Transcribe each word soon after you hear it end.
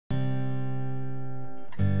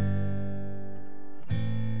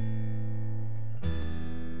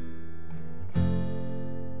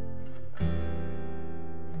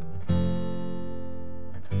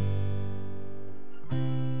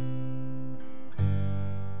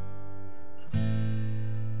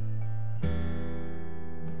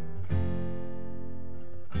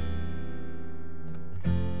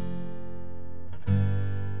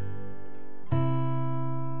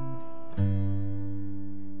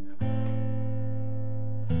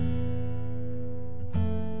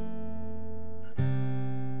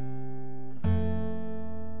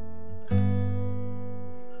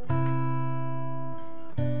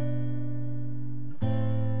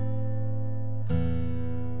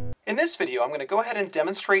In this video, I'm going to go ahead and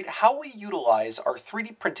demonstrate how we utilize our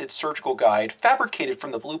 3D printed surgical guide fabricated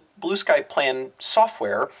from the Blue Sky Plan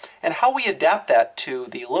software and how we adapt that to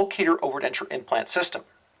the LOCATOR Overdenture Implant System.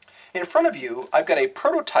 In front of you, I've got a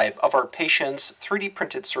prototype of our patient's 3D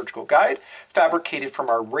printed surgical guide fabricated from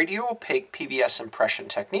our radio-opaque PVS impression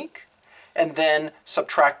technique, and then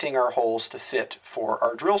subtracting our holes to fit for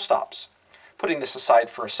our drill stops. Putting this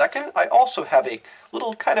aside for a second, I also have a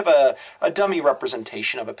little kind of a dummy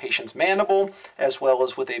representation of a patient's mandible, as well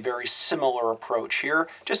as with a very similar approach here,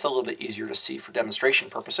 just a little bit easier to see for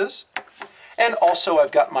demonstration purposes. And also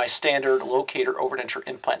I've got my standard LOCATOR Overdenture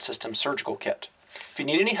Implant System surgical kit. If you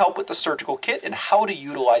need any help with the surgical kit and how to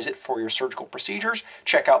utilize it for your surgical procedures,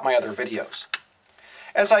 check out my other videos.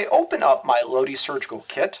 As I open up my LODI surgical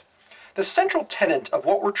kit, the central tenet of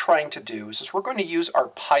what we're trying to do is we're going to use our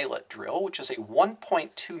pilot drill, which is a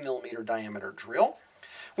 1.2 millimeter diameter drill,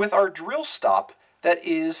 with our drill stop that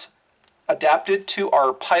is adapted to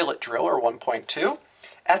our pilot drill, or 1.2,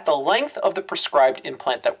 at the length of the prescribed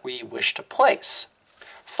implant that we wish to place.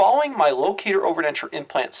 Following my LOCATOR Overdenture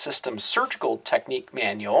Implant System surgical technique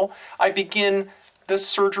manual, I begin the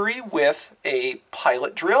surgery with a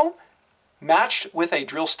pilot drill matched with a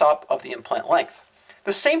drill stop of the implant length.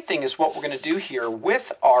 The same thing is what we're going to do here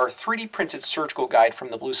with our 3D printed surgical guide from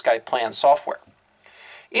the Blue Sky Plan software.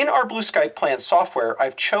 In our Blue Sky Plan software,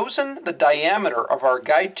 I've chosen the diameter of our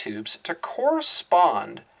guide tubes to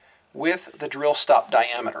correspond with the drill stop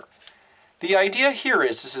diameter. The idea here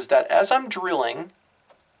is that as I'm drilling,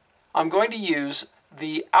 I'm going to use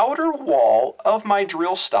the outer wall of my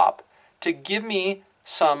drill stop to give me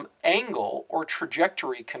some angle or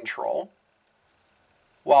trajectory control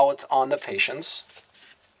while it's on the patient's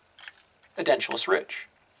edentulous ridge.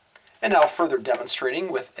 And now further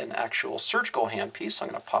demonstrating with an actual surgical handpiece, I'm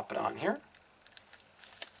going to pop it on here.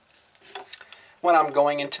 When I'm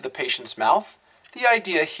going into the patient's mouth, the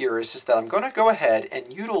idea here is that I'm going to go ahead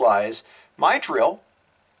and utilize my drill,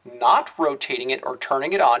 not rotating it or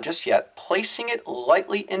turning it on just yet, placing it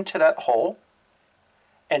lightly into that hole,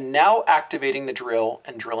 and now activating the drill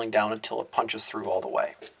and drilling down until it punches through all the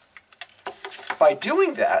way. By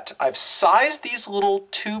doing that, I've sized these little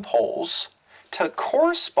tube holes to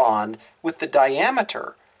correspond with the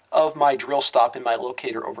diameter of my drill stop in my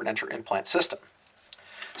LOCATOR Overdenture Implant System.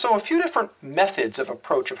 So a few different methods of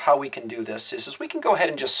approach of how we can do this is we can go ahead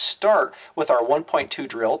and just start with our 1.2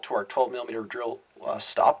 drill to our 12 millimeter drill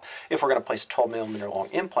stop if we're going to place a 12 millimeter long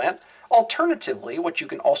implant. Alternatively, what you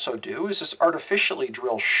can also do is just artificially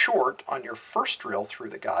drill short on your first drill through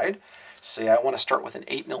the guide. Say I want to start with an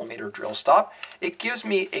 8 millimeter drill stop. It gives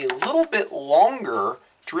me a little bit longer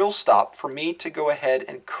drill stop for me to go ahead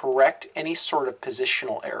and correct any sort of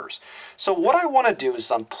positional errors. So what I want to do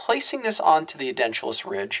is I'm placing this onto the edentulous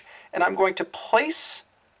ridge, and I'm going to place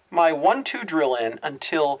my 1-2 drill in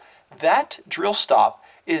until that drill stop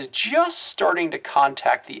is just starting to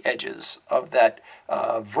contact the edges of that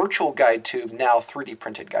virtual guide tube, now 3D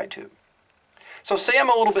printed guide tube. So say I'm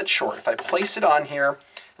a little bit short. If I place it on here,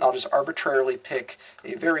 and I'll just arbitrarily pick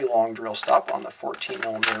a very long drill stop on the 14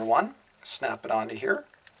 millimeter one, snap it onto here.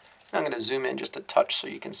 I'm going to zoom in just a touch so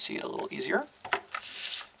you can see it a little easier.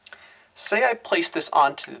 Say I place this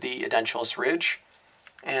onto the edentulous ridge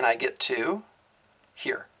and I get to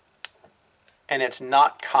here, and it's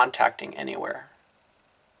not contacting anywhere.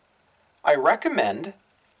 I recommend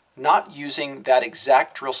not using that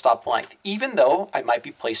exact drill stop length, even though I might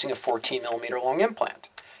be placing a 14 millimeter long implant.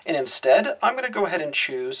 And instead, I'm going to go ahead and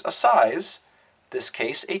choose a size, this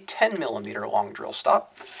case a 10 millimeter long drill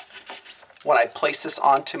stop. When I place this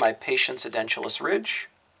onto my patient's edentulous ridge,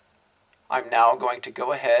 I'm now going to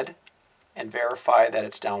go ahead and verify that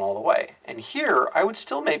it's down all the way. And here, I would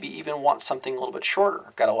still maybe even want something a little bit shorter.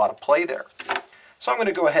 I've got a lot of play there. So I'm going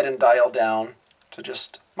to go ahead and dial down to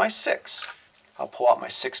just my 6. I'll pull out my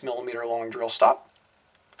 6 millimeter long drill stop,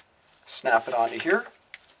 snap it onto here,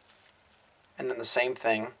 and then the same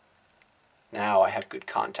thing. Now I have good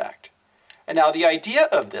contact. And now the idea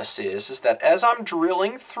of this is that as I'm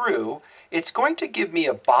drilling through, it's going to give me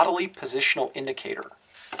a bodily positional indicator.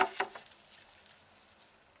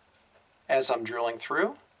 As I'm drilling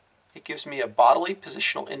through, it gives me a bodily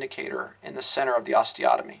positional indicator in the center of the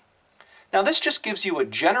osteotomy. Now this just gives you a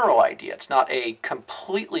general idea. It's not a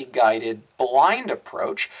completely guided, blind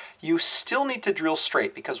approach. You still need to drill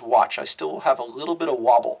straight because watch, I still have a little bit of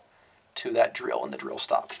wobble to that drill and the drill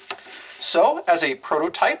stop. So as a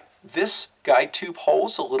prototype, this guide tube hole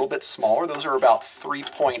is a little bit smaller. Those are about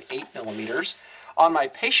 3.8 millimeters. On my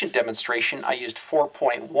patient demonstration, I used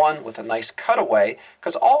 4.1 with a nice cutaway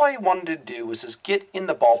because all I wanted to do was just get in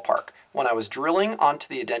the ballpark when I was drilling onto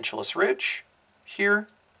the edentulous ridge here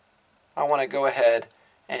I want to go ahead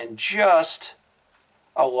and just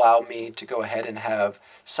allow me to go ahead and have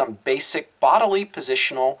some basic bodily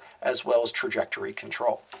positional as well as trajectory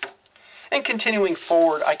control. And continuing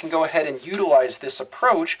forward, I can go ahead and utilize this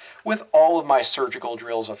approach with all of my surgical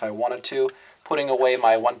drills if I wanted to. Putting away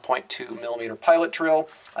my 1.2 millimeter pilot drill,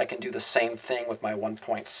 I can do the same thing with my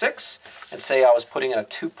 1.6 and say I was putting in a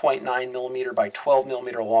 2.9 millimeter by 12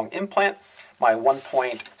 millimeter long implant. My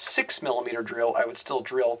 1.6 millimeter drill, I would still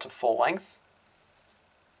drill to full length.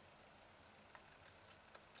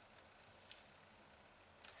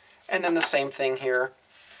 And then the same thing here,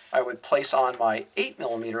 I would place on my 8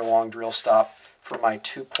 millimeter long drill stop for my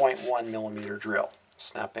 2.1 millimeter drill,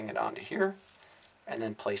 snapping it onto here and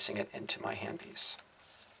then placing it into my handpiece.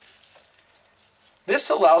 This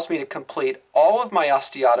allows me to complete all of my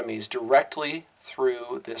osteotomies directly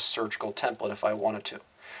through this surgical template if I wanted to.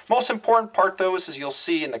 Most important part though is, as you'll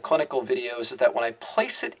see in the clinical videos, is that when I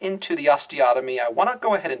place it into the osteotomy, I want to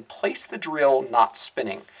go ahead and place the drill not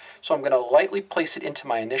spinning. So I'm going to lightly place it into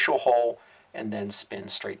my initial hole and then spin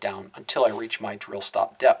straight down until I reach my drill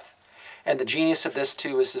stop depth. And the genius of this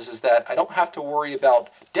too is that I don't have to worry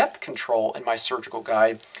about depth control in my surgical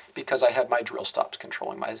guide because I have my drill stops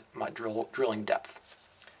controlling my drilling depth.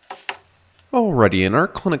 Alrighty, in our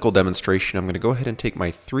clinical demonstration, I'm going to go ahead and take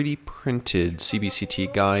my 3D printed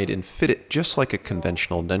CBCT guide and fit it just like a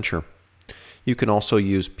conventional denture. You can also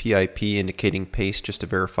use PIP indicating paste just to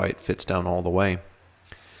verify it fits down all the way.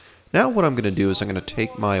 Now what I'm going to do is I'm going to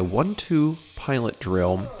take my 1-2 pilot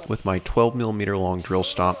drill with my 12 millimeter long drill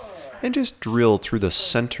stop and just drill through the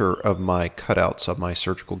center of my cutouts of my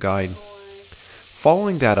surgical guide.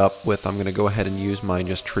 Following that up with, I'm going to go ahead and use my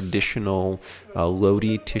just traditional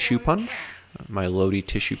LODI tissue punch. My LODI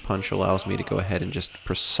tissue punch allows me to go ahead and just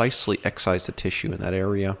precisely excise the tissue in that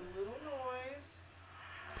area.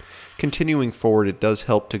 Continuing forward, it does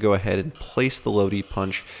help to go ahead and place the LODI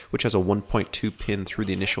punch, which has a 1.2 pin through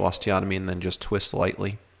the initial osteotomy, and then just twist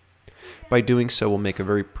lightly. By doing so, we'll make a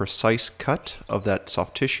very precise cut of that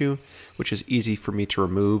soft tissue, which is easy for me to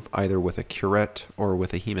remove either with a curette or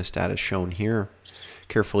with a hemostat as shown here,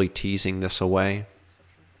 carefully teasing this away.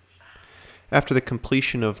 After the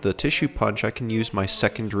completion of the tissue punch, I can use my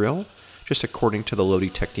second drill, just according to the LODI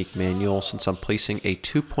technique manual. Since I'm placing a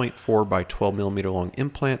 2.4 by 12 millimeter long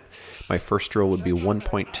implant, my first drill would be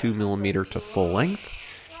 1.2 millimeter to full length,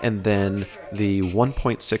 and then the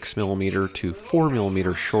 1.6 millimeter to 4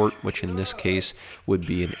 millimeter short, which in this case would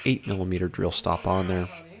be an 8 millimeter drill stop on there.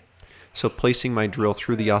 So placing my drill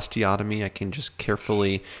through the osteotomy, I can just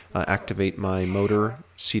carefully activate my motor,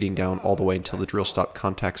 seating down all the way until the drill stop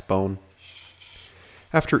contacts bone.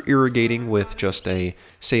 After irrigating with just a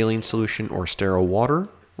saline solution or sterile water,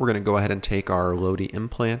 we're going to go ahead and take our LODI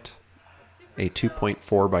implant, a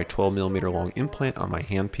 2.4 by 12 millimeter long implant on my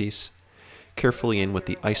handpiece, carefully in with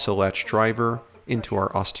the isolatch driver into our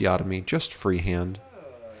osteotomy, just freehand,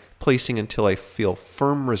 placing until I feel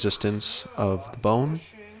firm resistance of the bone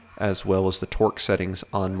as well as the torque settings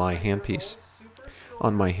on my handpiece.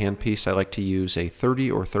 On my handpiece, I like to use a 30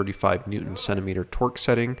 or 35 Newton centimeter torque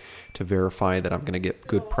setting to verify that I'm going to get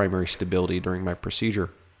good primary stability during my procedure.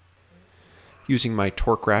 Using my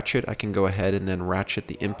torque ratchet, I can go ahead and then ratchet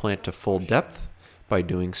the implant to full depth. By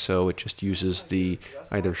doing so, it just uses the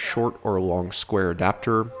either short or long square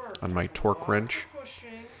adapter on my torque wrench,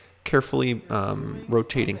 carefully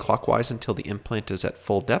rotating clockwise until the implant is at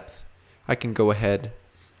full depth. I can go ahead,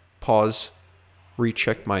 pause,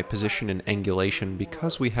 recheck my position and angulation.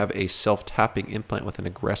 Because we have a self-tapping implant with an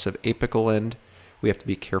aggressive apical end, we have to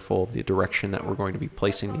be careful of the direction that we're going to be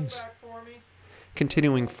placing these.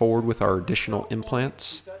 Continuing forward with our additional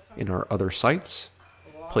implants in our other sites,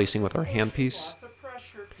 placing with our handpiece,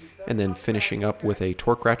 and then finishing up with a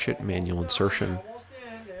torque ratchet manual insertion,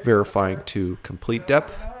 verifying to complete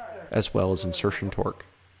depth as well as insertion torque.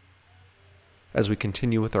 As we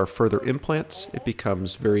continue with our further implants, it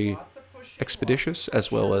becomes very expeditious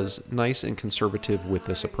as well as nice and conservative with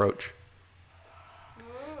this approach.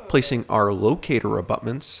 Placing our locator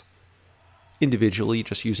abutments individually,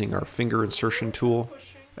 just using our finger insertion tool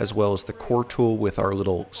as well as the core tool with our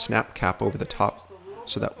little snap cap over the top,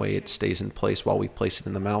 so that way it stays in place while we place it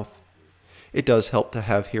in the mouth. It does help to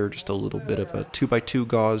have here just a little bit of a 2x2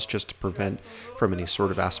 gauze just to prevent from any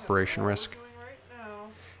sort of aspiration risk.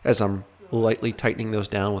 As I'm lightly tightening those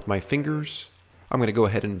down with my fingers, I'm going to go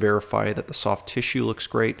ahead and verify that the soft tissue looks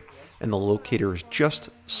great and the locator is just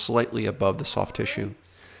slightly above the soft tissue.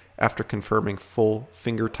 After confirming full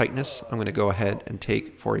finger tightness, I'm going to go ahead and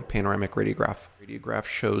take for a panoramic radiograph. Radiograph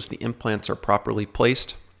shows the implants are properly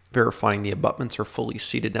placed, verifying the abutments are fully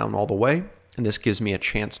seated down all the way, and this gives me a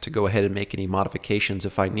chance to go ahead and make any modifications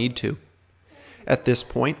if I need to. At this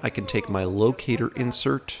point, I can take my locator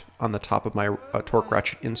insert on the top of my torque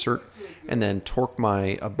ratchet insert and then torque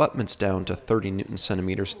my abutments down to 30 Newton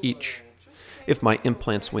centimeters each. If my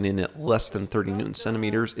implants went in at less than 30 Newton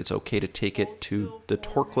centimeters, it's okay to take it to the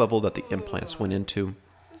torque level that the implants went into.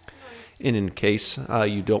 In case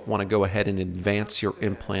you don't want to go ahead and advance your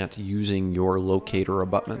implant using your locator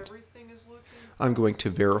abutment, I'm going to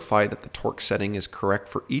verify that the torque setting is correct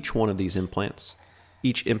for each one of these implants.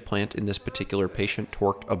 Each implant in this particular patient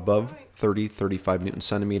torqued above 35 Newton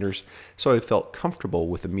centimeters, so I felt comfortable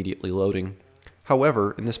with immediately loading.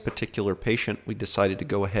 However, in this particular patient, we decided to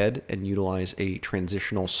go ahead and utilize a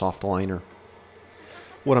transitional soft aligner.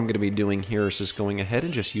 What I'm going to be doing here is just going ahead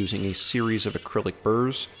and just using a series of acrylic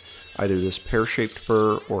burrs, either this pear-shaped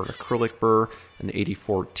burr or an acrylic burr, an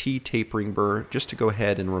 84T tapering burr, just to go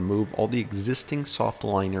ahead and remove all the existing soft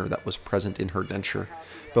aligner that was present in her denture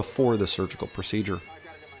before the surgical procedure.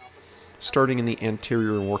 Starting in the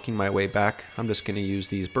anterior and working my way back, I'm just going to use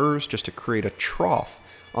these burrs just to create a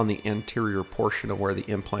trough on the anterior portion of where the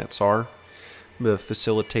implants are to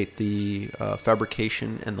facilitate the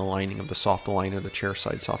fabrication and the lining of the soft aligner, the chair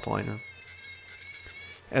side soft aligner.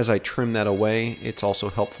 As I trim that away, it's also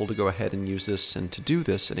helpful to go ahead and use this and to do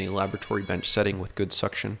this in a laboratory bench setting with good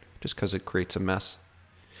suction, just because it creates a mess.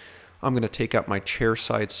 I'm going to take out my chair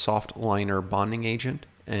side soft aligner bonding agent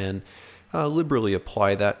and liberally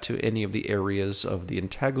apply that to any of the areas of the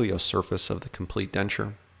intaglio surface of the complete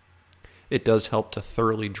denture. It does help to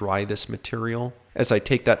thoroughly dry this material. As I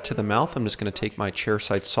take that to the mouth, I'm just going to take my chair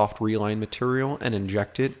side soft reline material and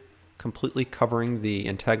inject it, completely covering the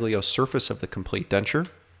intaglio surface of the complete denture.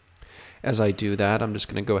 As I do that, I'm just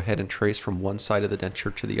going to go ahead and trace from one side of the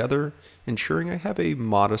denture to the other, ensuring I have a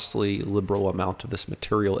modestly liberal amount of this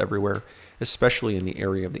material everywhere, especially in the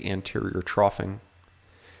area of the anterior troughing.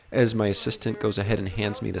 As my assistant goes ahead and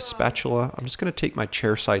hands me the spatula, I'm just going to take my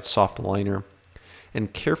chair side soft aligner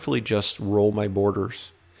and carefully just roll my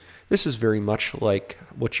borders. This is very much like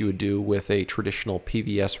what you would do with a traditional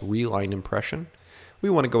PVS reline impression. We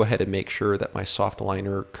want to go ahead and make sure that my soft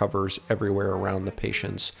aligner covers everywhere around the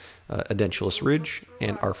patient's edentulous ridge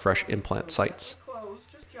and our fresh implant sites.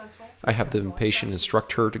 I have the patient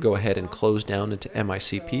instruct her to go ahead and close down into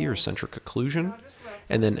MICP, or centric occlusion,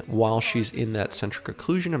 and then while she's in that centric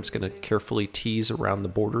occlusion, I'm just going to carefully tease around the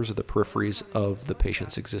borders of the peripheries of the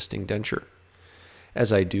patient's existing denture.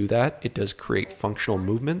 As I do that, it does create functional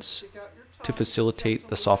movements to facilitate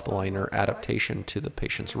the soft aligner adaptation to the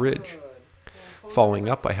patient's ridge. Following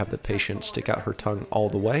up, I have the patient stick out her tongue all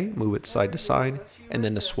the way, move it side to side, and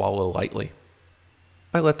then to swallow lightly.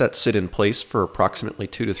 I let that sit in place for approximately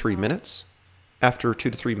 2 to 3 minutes. After 2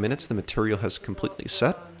 to 3 minutes, the material has completely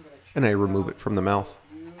set, and I remove it from the mouth.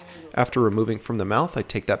 After removing from the mouth, I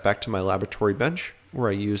take that back to my laboratory bench, where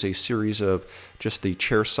I use a series of just the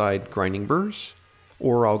chair side grinding burrs,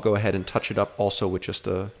 or I'll go ahead and touch it up also with just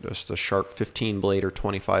a sharp 15 blade or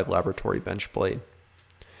 25 laboratory bench blade.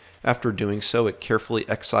 After doing so, it carefully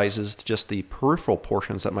excises just the peripheral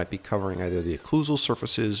portions that might be covering either the occlusal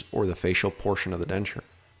surfaces or the facial portion of the denture.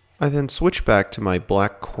 I then switch back to my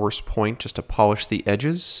black coarse point just to polish the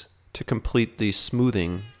edges to complete the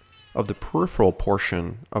smoothing of the peripheral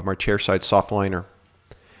portion of my chairside soft liner.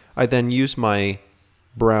 I then use my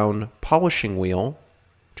brown polishing wheel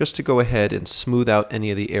just to go ahead and smooth out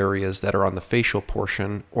any of the areas that are on the facial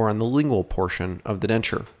portion or on the lingual portion of the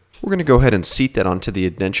denture. We're going to go ahead and seat that onto the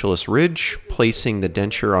edentulous ridge, placing the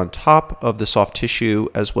denture on top of the soft tissue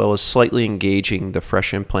as well as slightly engaging the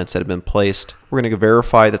fresh implants that have been placed. We're going to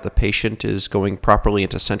verify that the patient is going properly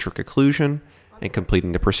into centric occlusion and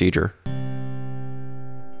completing the procedure.